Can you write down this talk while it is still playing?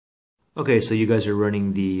Okay, so you guys are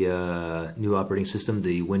running the new operating system,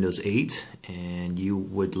 the Windows 8, and you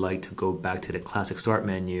would like to go back to the classic start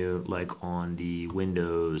menu like on the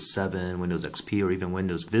Windows 7, Windows XP, or even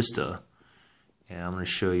Windows Vista. And I'm going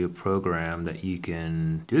to show you a program that you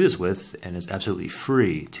can do this with, and it's absolutely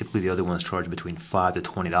free. Typically the other ones charge between $5 to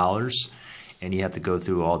 $20, and you have to go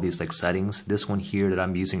through all these like settings. This one here that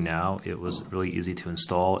I'm using now, it was really easy to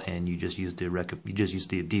install, and you just use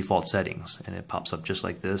the default settings, and it pops up just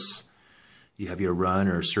like this. You have your run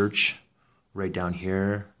or search right down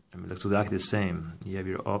here. I mean, it looks exactly the same. You have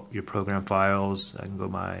your program files. I can go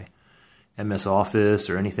my MS Office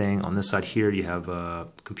or anything. On this side here, you have a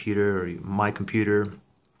computer or my computer.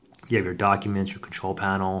 You have your documents, your control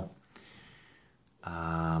panel,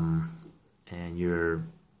 and your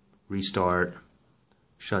restart,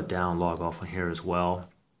 shut down, log off on here as well.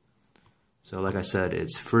 So like I said,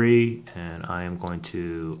 it's free, and I am going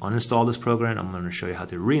to uninstall this program. I'm going to show you how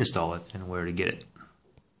to reinstall it and where to get it.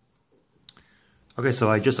 Okay, so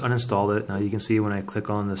I just uninstalled it. Now you can see when I click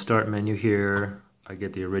on the start menu here, I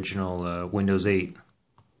get the original Windows 8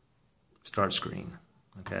 start screen.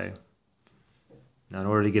 Okay. Now in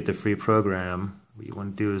order to get the free program, what you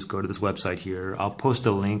want to do is go to this website here. I'll post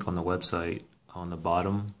a link on the website on the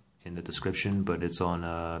bottom in the description, but it's on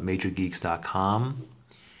majorgeeks.com.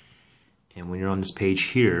 And when you're on this page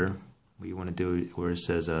here, what you want to do, where it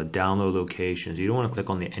says download locations, you don't want to click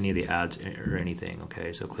on any of the ads or anything,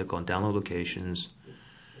 okay? So click on download locations.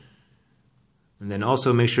 And then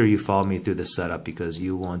also make sure you follow me through the setup, because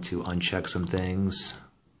you want to uncheck some things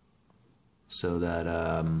so that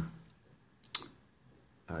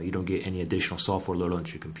you don't get any additional software loaded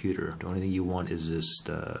onto your computer. The only thing you want is just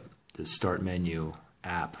the start menu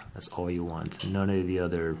app. That's all you want. None of the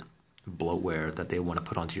other bloatware that they want to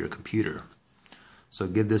put onto your computer. So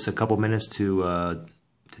give this a couple minutes to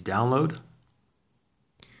download.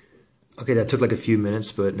 Okay, that took like a few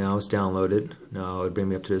minutes, but now it's downloaded. Now it'll bring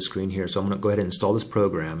me up to the screen here. So I'm going to go ahead and install this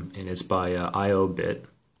program, and it's by IO-bit.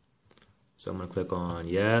 So I'm going to click on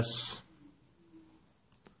yes.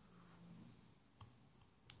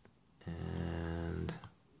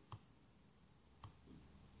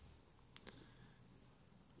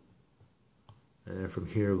 And then from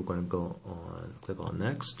here, we're going to go on, click on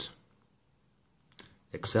next,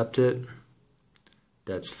 accept it.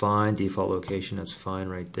 That's fine. Default location, that's fine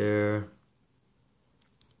right there.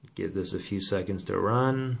 Give this a few seconds to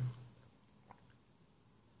run.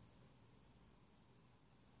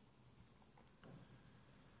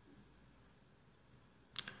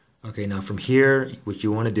 Okay, now from here, what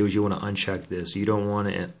you want to do is you want to uncheck this. You don't want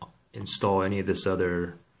to install any of this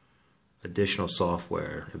other additional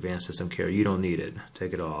software, advanced system care. You don't need it.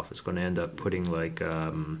 Take it off. It's going to end up putting like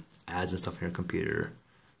ads and stuff in your computer.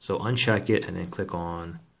 So uncheck it and then click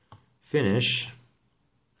on finish.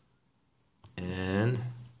 And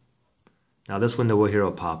now this window here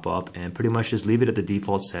will pop up, and pretty much just leave it at the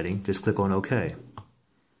default setting. Just click on OK.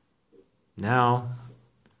 Now,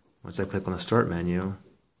 once I click on the start menu,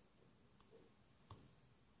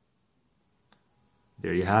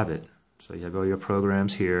 there you have it. So you have all your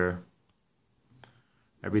programs here.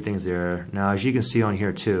 Everything's there. Now, as you can see on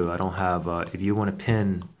here too, I don't have, if you want to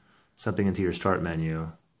pin something into your start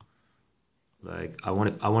menu, like I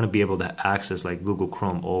want to be able to access like Google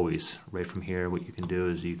Chrome always. Right from here, what you can do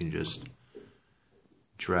is you can just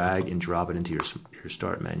drag and drop it into your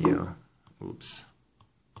start menu. Oops.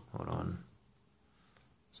 Hold on.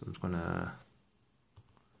 So I'm just going to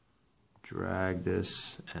drag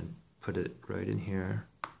this and put it right in here.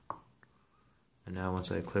 And now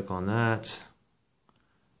once I click on that,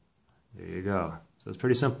 there you go. So it's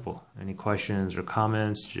pretty simple. Any questions or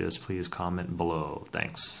comments, just please comment below.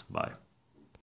 Thanks. Bye.